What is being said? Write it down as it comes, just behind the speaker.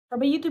For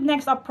my YouTube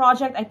Next Up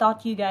project, I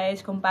taught you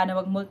guys kung paano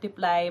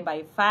mag-multiply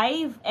by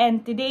 5.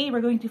 And today,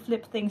 we're going to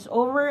flip things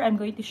over. I'm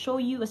going to show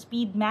you a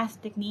speed math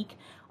technique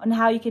on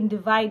how you can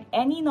divide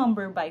any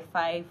number by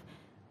 5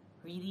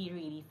 really,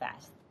 really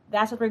fast.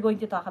 That's what we're going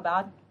to talk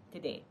about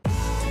today.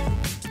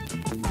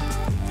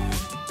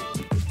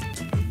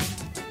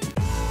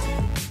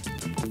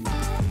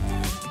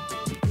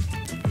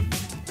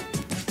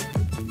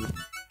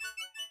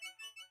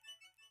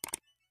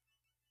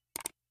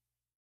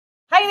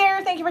 Hi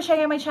there! Thank you for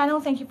checking out my channel.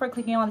 Thank you for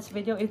clicking on this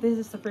video. If this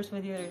is the first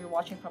video that you're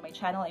watching from my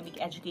channel, I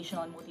make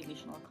educational and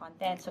motivational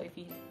content. So if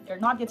you're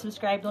not yet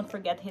subscribed, don't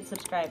forget to hit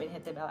subscribe and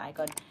hit the bell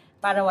icon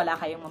para wala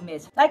kayong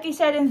ma-miss. Like I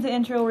said in the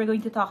intro, we're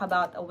going to talk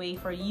about a way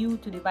for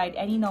you to divide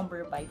any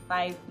number by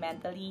 5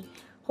 mentally.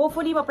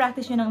 Hopefully,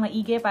 ma-practice nyo ng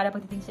maigi para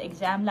pagdating sa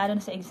exam, lalo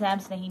na sa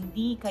exams na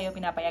hindi kayo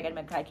pinapayagan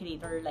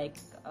mag-calculator like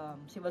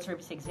civil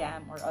service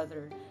exam or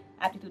other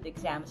aptitude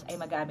exams, ay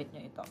magamit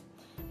nyo ito.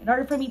 In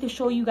order for me to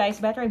show you guys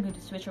better, I'm going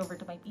to switch over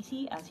to my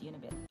PC. I'll see you in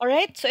a bit.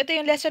 Alright, so ito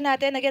yung lesson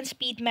natin. Again,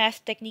 speed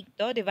math technique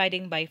to,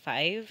 dividing by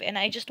 5. And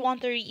I just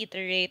want to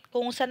reiterate,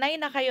 kung sanay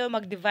na kayo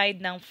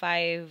mag-divide ng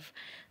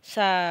 5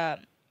 sa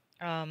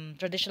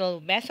traditional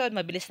method,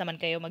 mabilis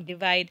naman kayo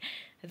mag-divide,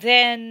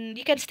 then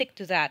you can stick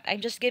to that.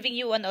 I'm just giving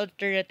you an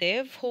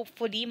alternative.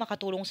 Hopefully,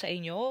 makatulong sa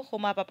inyo.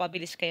 Kung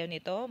mapapabilis kayo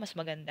nito, mas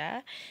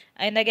maganda.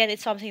 And again,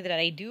 it's something that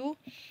I do.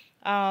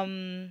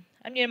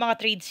 Ano yung mga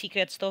trade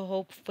secrets to,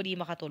 hopefully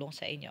makatulong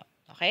sa inyo.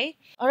 Okay?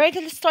 Alright,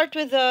 let's start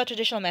with the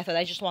traditional method.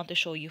 I just want to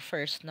show you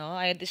first, no?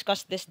 I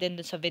discussed this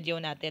din sa video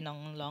natin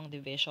ng long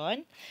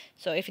division.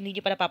 So, if hindi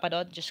nyo pa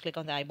napapanood, just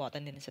click on the I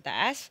button din sa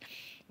taas.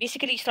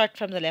 Basically, start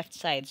from the left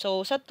side.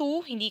 So, sa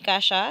 2, hindi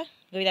kasha.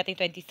 Gawin natin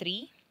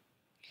 23.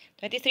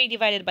 23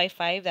 divided by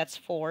 5, that's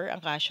 4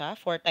 ang kasha.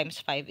 4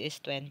 times 5 is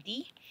 20.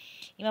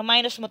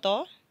 Ima-minus mo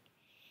to.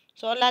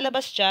 So, ang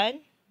lalabas dyan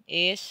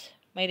is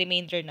may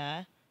remainder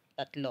na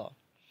 3.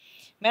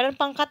 Meron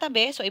pang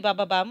katabi, so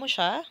ibababa mo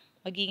siya,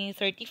 magiging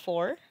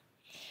 34.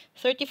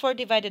 34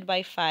 divided by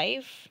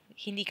 5,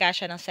 hindi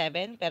kasya ng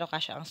 7, pero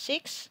kasya ang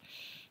 6.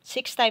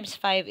 6 times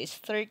 5 is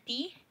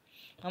 30.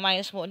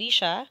 Minus mo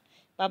ulit siya,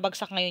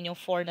 babagsak ngayon yung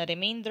 4 na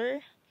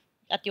remainder,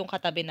 at yung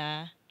katabi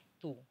na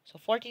 2. So,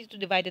 42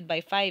 divided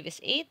by 5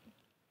 is 8.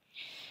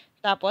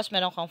 Tapos,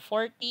 meron kang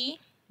 40,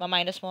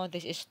 minus mo,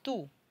 this is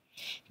 2.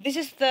 This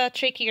is the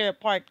trickier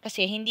part,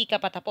 kasi hindi ka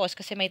patapos,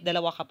 kasi may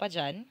dalawa ka pa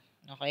dyan.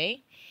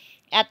 Okay?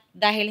 At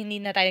dahil hindi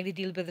na tayo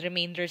nag-deal with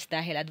remainders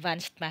dahil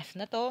advanced math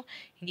na to,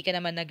 hindi ka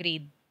naman na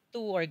grade 2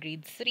 or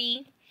grade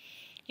 3,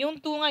 yung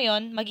 2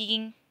 ngayon,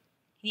 magiging,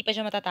 hindi pa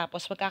siya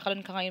matatapos.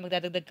 Magkakaroon ka ngayon,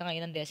 magdadagdag ka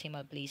ngayon ng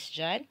decimal place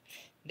dyan.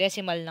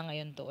 Decimal na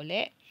ngayon to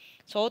uli.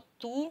 So,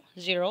 2,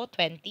 0,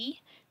 20.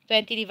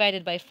 20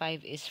 divided by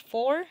 5 is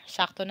 4.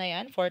 Sakto na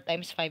yan. 4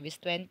 times 5 is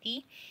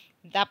 20.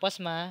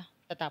 Tapos,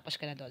 matatapos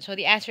ka na doon. So,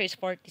 the answer is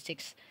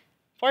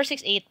 468.4.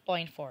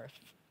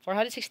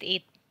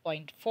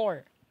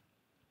 468.4.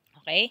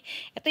 Okay?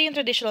 Ito yung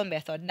traditional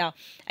method. Now,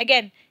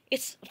 again,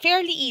 it's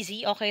fairly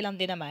easy. Okay lang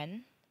din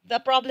naman.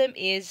 The problem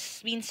is,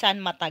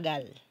 minsan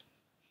matagal.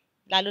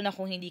 Lalo na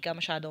kung hindi ka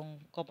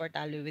masyadong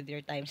komportable with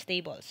your times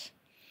tables.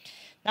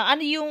 Now,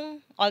 ano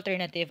yung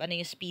alternative? Ano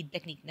yung speed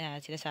technique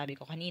na sinasabi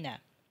ko kanina?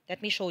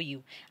 Let me show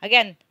you.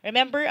 Again,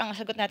 remember, ang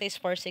sagot natin is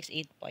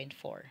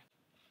 468.4.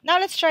 Now,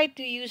 let's try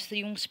to use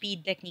yung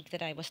speed technique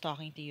that I was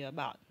talking to you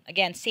about.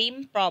 Again,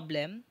 same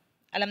problem.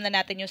 Alam na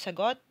natin yung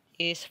sagot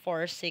is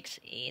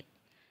 468.4.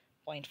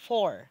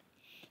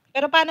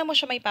 Pero paano mo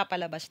siya may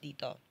papalabas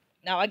dito?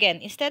 Now,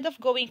 again, instead of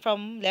going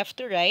from left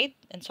to right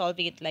and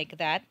solving it like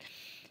that,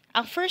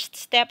 ang first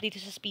step dito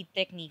sa speed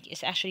technique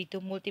is actually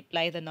to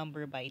multiply the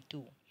number by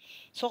 2.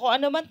 So, kung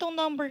ano man tong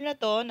number na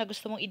to na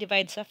gusto mong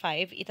i-divide sa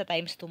 5,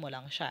 ita-times 2 mo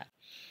lang siya.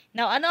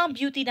 Now, ano ang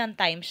beauty ng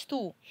times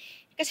 2?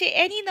 Kasi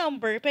any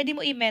number, pwede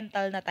mo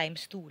i-mental na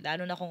times 2.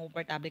 Lalo na kung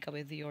komportable ka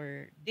with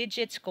your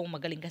digits, kung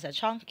magaling ka sa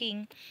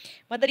chunking.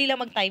 Madali lang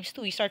mag-times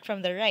 2. You start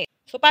from the right.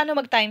 So, paano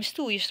mag-times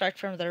 2? You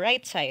start from the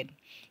right side.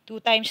 2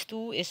 times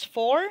 2 is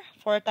 4.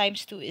 4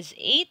 times 2 is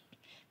 8.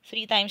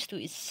 3 times 2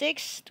 is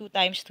 6. 2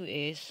 times 2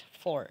 is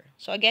 4.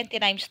 So, again,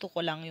 times 2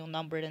 ko lang yung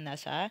number na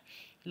nasa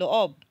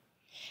loob.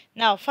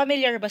 Now,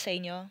 familiar ba sa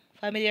inyo?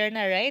 Familiar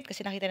na, right?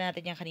 Kasi nakita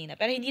natin yan kanina.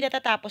 Pero hindi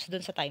natatapos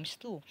dun sa times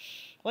 2.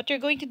 What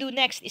you're going to do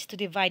next is to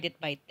divide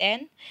it by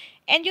 10.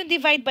 And yung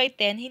divide by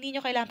 10, hindi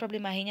nyo kailangan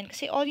problemahin yan.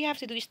 Kasi all you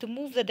have to do is to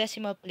move the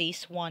decimal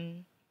place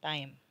 1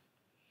 time.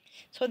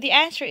 So, the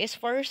answer is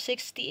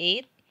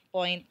 468.4.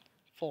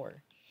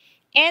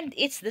 And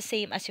it's the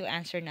same as yung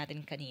answer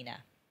natin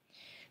kanina.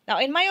 Now,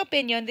 in my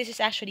opinion, this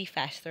is actually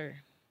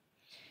faster.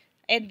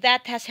 And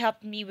that has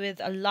helped me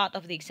with a lot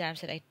of the exams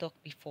that I took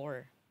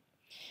before.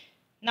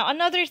 Now,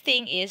 another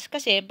thing is,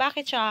 kasi,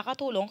 bakit siya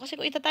kakatulong? Kasi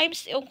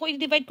kung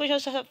i-divide ko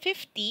siya sa 50,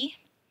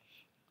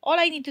 all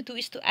I need to do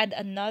is to add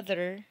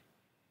another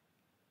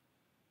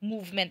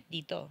movement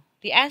dito.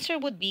 The answer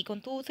would be,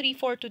 kung 2, 3,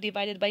 4, 2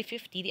 divided by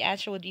 50, the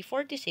answer would be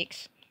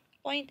 46.84.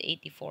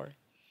 500,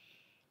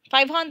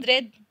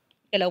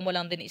 dalaw mo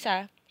lang din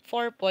isa,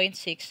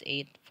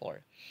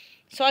 4.684.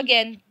 So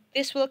again,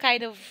 this will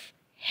kind of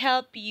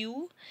help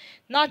you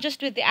not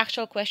just with the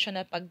actual question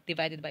na pag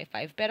divided by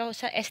 5, pero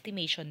sa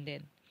estimation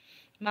din.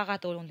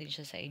 Makakatulong din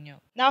siya sa inyo.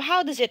 Now,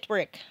 how does it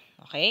work?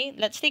 Okay?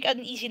 Let's take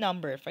an easy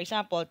number. For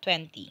example,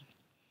 20.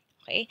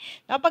 Okay?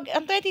 Now, pag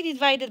ang 20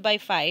 divided by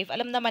 5,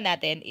 alam naman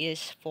natin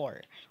is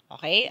 4.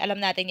 Okay? Alam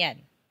natin yan.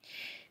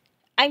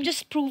 I'm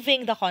just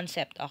proving the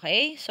concept.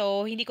 Okay?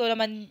 So, hindi ko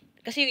naman,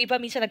 kasi yung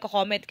iba minsan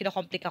nagko-comment,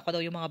 kino-complica ko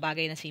daw yung mga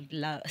bagay na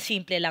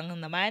simple lang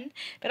naman.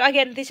 Pero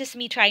again, this is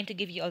me trying to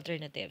give you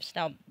alternatives.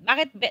 Now,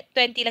 bakit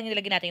 20 lang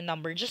nilagay natin yung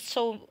number? Just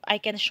so I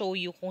can show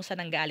you kung saan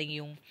nanggaling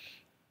yung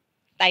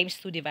times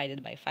 2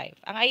 divided by 5.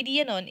 Ang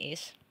idea nun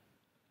is,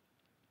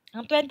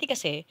 ang 20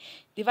 kasi,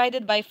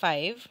 divided by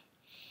 5,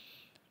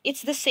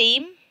 it's the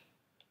same.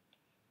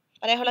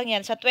 Pareho lang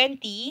yan sa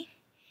 20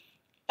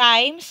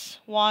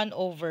 times 1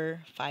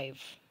 over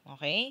 5.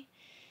 Okay?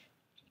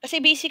 Kasi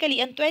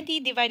basically, ang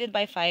 20 divided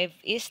by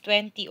 5 is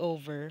 20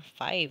 over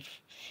 5.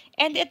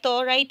 And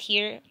ito, right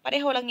here,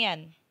 pareho lang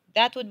yan.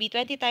 That would be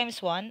 20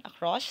 times 1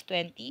 across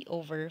 20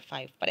 over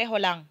 5. Pareho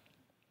lang.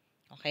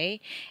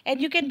 Okay? And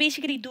you can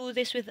basically do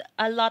this with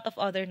a lot of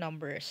other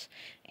numbers.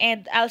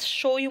 And I'll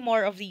show you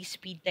more of these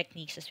speed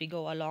techniques as we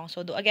go along.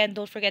 So, again,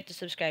 don't forget to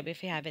subscribe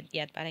if you haven't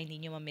yet para hindi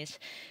nyo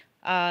ma-miss.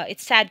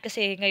 It's sad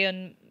kasi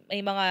ngayon may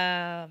mga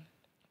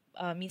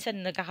minsan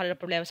nagkakaroon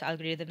ng problema sa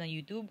algorithm ng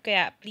YouTube.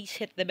 Kaya please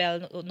hit the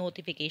bell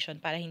notification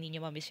para hindi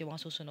nyo ma-miss yung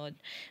mga susunod.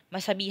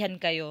 Masabihan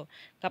kayo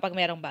kapag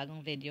merong bagong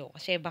video.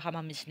 Kasi baka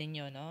ma-miss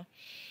ninyo, no?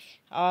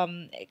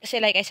 Kasi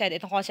like I said,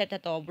 itong concept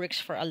na to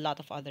works for a lot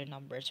of other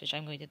numbers which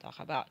I'm going to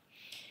talk about.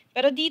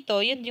 Pero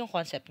dito, yun yung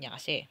concept niya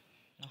kasi.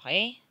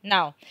 Okay?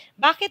 Now,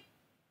 bakit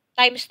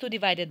times 2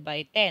 divided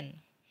by 10?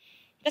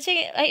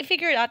 Kasi I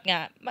figured out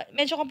nga,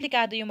 medyo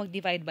komplikado yung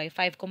mag-divide by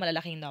 5 kung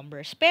malalaking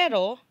numbers.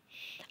 Pero,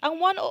 ang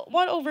 1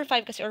 over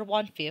 5 kasi or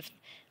 1/5,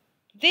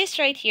 this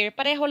right here,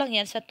 pareho lang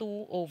yan sa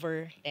 2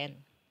 over 10.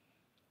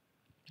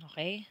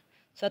 Okay?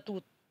 Sa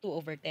 2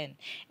 over 10.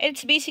 And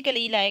it's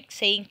basically like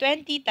saying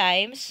 20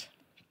 times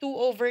 2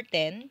 over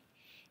 10.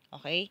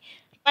 Okay?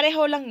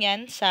 Pareho lang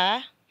yan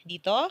sa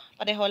dito.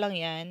 Pareho lang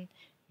yan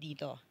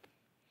dito.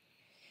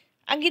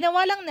 Ang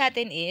ginawa lang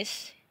natin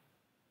is,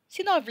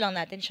 sinolve lang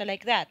natin siya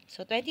like that.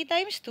 So, 20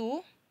 times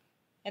 2,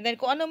 and then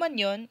kung ano man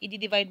yun,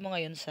 i-divide mo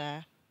ngayon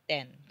sa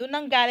 10. Doon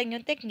nang galing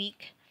yung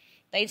technique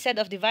na instead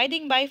of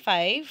dividing by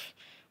 5,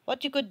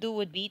 what you could do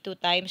would be 2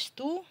 times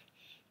 2,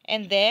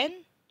 and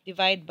then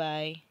divide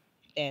by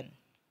 10.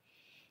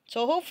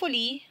 So,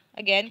 hopefully,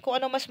 again, kung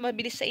ano mas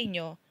mabilis sa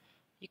inyo,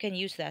 you can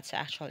use that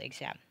sa actual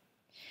exam.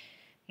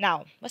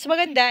 Now, mas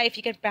maganda if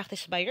you can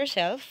practice by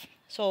yourself.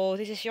 So,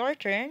 this is your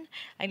turn.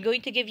 I'm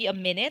going to give you a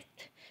minute.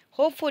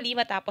 Hopefully,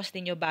 matapos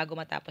ninyo bago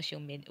matapos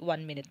yung 1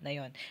 minute na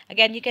yon.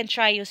 Again, you can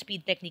try yung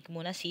speed technique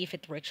muna, see if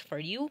it works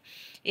for you.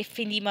 If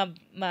hindi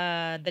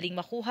madaling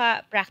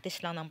makuha,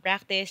 practice lang ng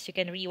practice. You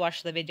can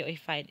rewatch the video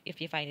if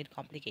you find it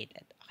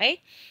complicated.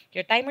 Okay?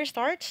 Your timer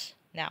starts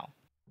now.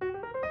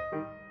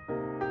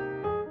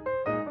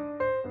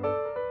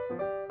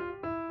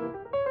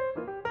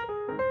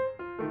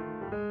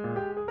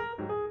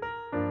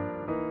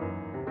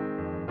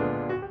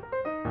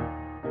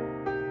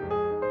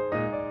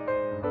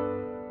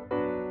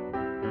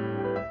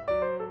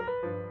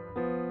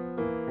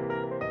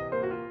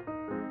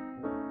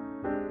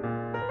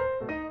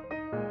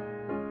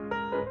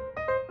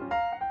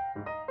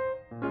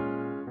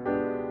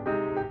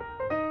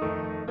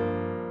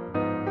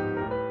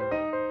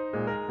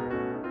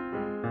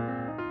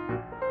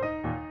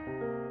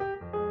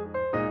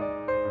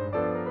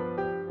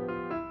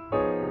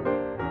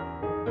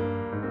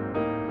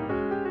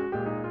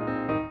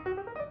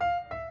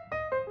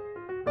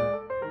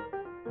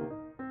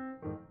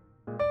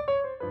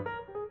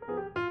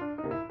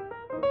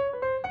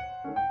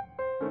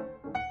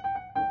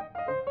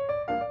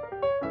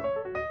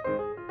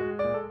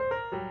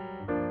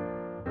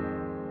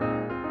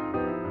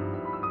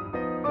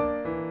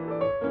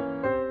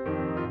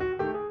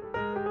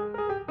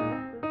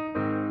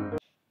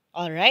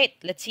 Alright,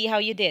 let's see how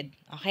you did.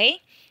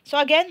 Okay? So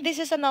again, this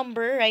is a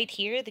number right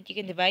here that you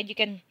can divide. You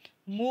can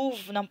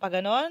move ng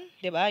paganon,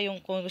 di ba?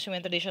 Yung kung gusto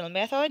mo yung traditional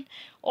method.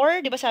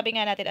 Or, di ba sabi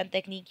nga natin, ang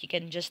technique, you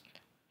can just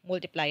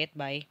multiply it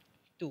by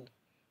 2.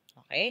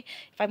 Okay?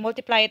 If I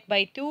multiply it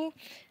by 2,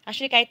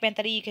 actually kahit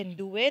mentally you can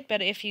do it.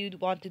 Pero if you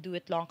want to do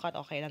it long cut,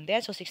 okay lang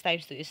din. So 6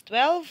 times 2 is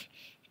 12.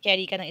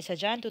 Carry ka ng isa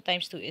dyan. 2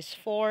 times 2 is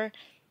 4.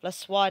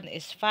 Plus 1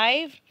 is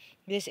 5.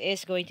 This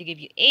is going to give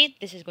you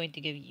 8. This is going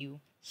to give you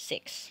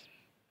 6.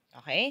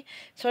 Okay?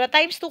 So, na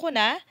times 2 ko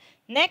na.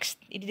 Next,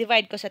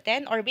 i-divide ko sa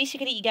 10. Or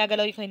basically,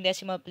 igagalaw ko yung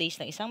decimal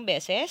place ng isang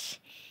beses.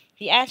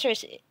 The answer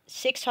is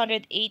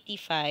 685.2.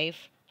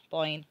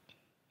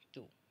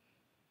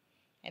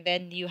 And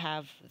then, you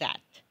have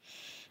that.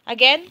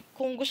 Again,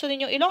 kung gusto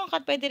niyo ilong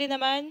cut, pwede rin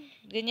naman.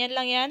 Ganyan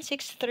lang yan.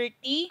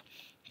 630.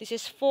 This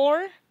is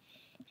 4.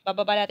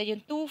 Bababa natin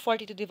yung 2.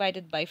 42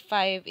 divided by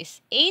 5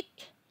 is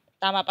 8.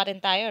 Tama pa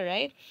rin tayo,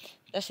 right?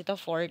 Tapos ito,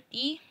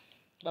 40.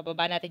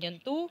 Bababa natin yung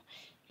 2.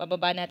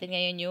 Bababa natin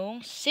ngayon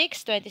yung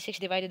 6. 26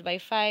 divided by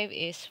 5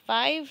 is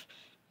 5.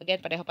 Again,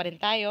 pareho pa rin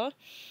tayo.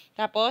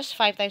 Tapos,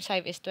 5 times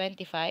 5 is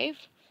 25.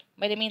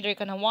 May remainder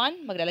ka na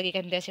 1. Maglalagay ka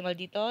ng decimal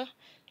dito.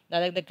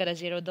 Dadagdag ka na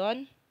 0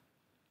 doon.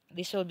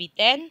 This will be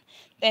 10.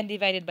 10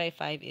 divided by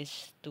 5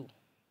 is 2.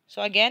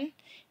 So, again,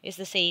 is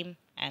the same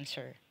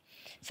answer.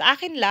 Sa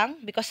akin lang,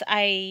 because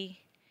I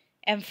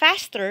am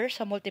faster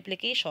sa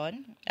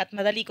multiplication at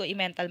madali ko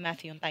i-mental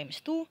math yung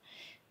times 2,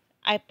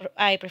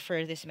 I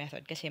prefer this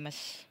method kasi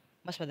mas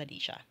madali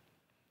siya.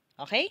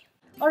 Okay?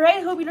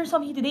 Alright, hope you learned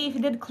something today. If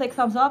you did, click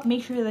thumbs up.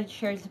 Make sure that you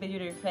share this video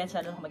to your friends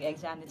na kung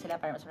mag-exam din sila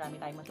para mas marami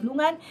tayong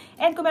matulungan.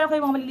 And kung meron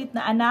kayong mga maliliit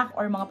na anak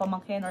or mga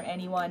pamangkin or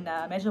anyone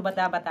na medyo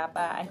bata-bata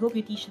pa, I hope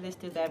you teach this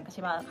to them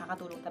kasi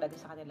makakatulong talaga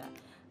sa kanila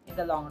in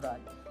the long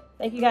run.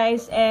 Thank you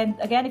guys. And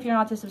again, if you're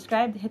not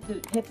subscribed, hit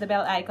the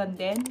bell icon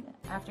then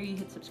after you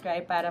hit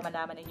subscribe para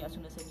malaman ninyo as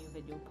soon as a new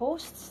video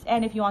posts.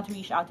 And if you want to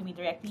reach out to me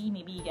directly,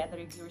 maybe get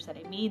the reviewers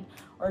that I made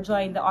or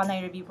join the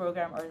online review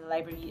program or the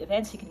library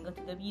events, you can go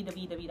to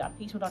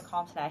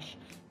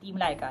www.facebook.com/Team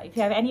Lyqa. If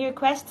you have any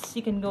requests,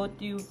 you can go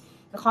to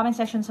the comment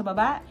section sa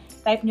baba.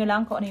 Type nyo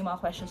lang kung ano yung mga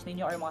questions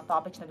ninyo or mga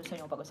topics na gusto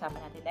nyo pag-usapan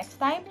natin next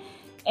time.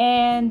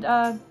 And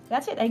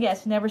that's it, I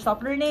guess. Never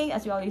stop learning,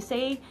 as we always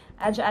say.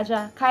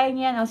 Aja, kaya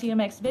niyan. I'll see you in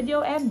the next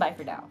video, and bye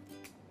for now.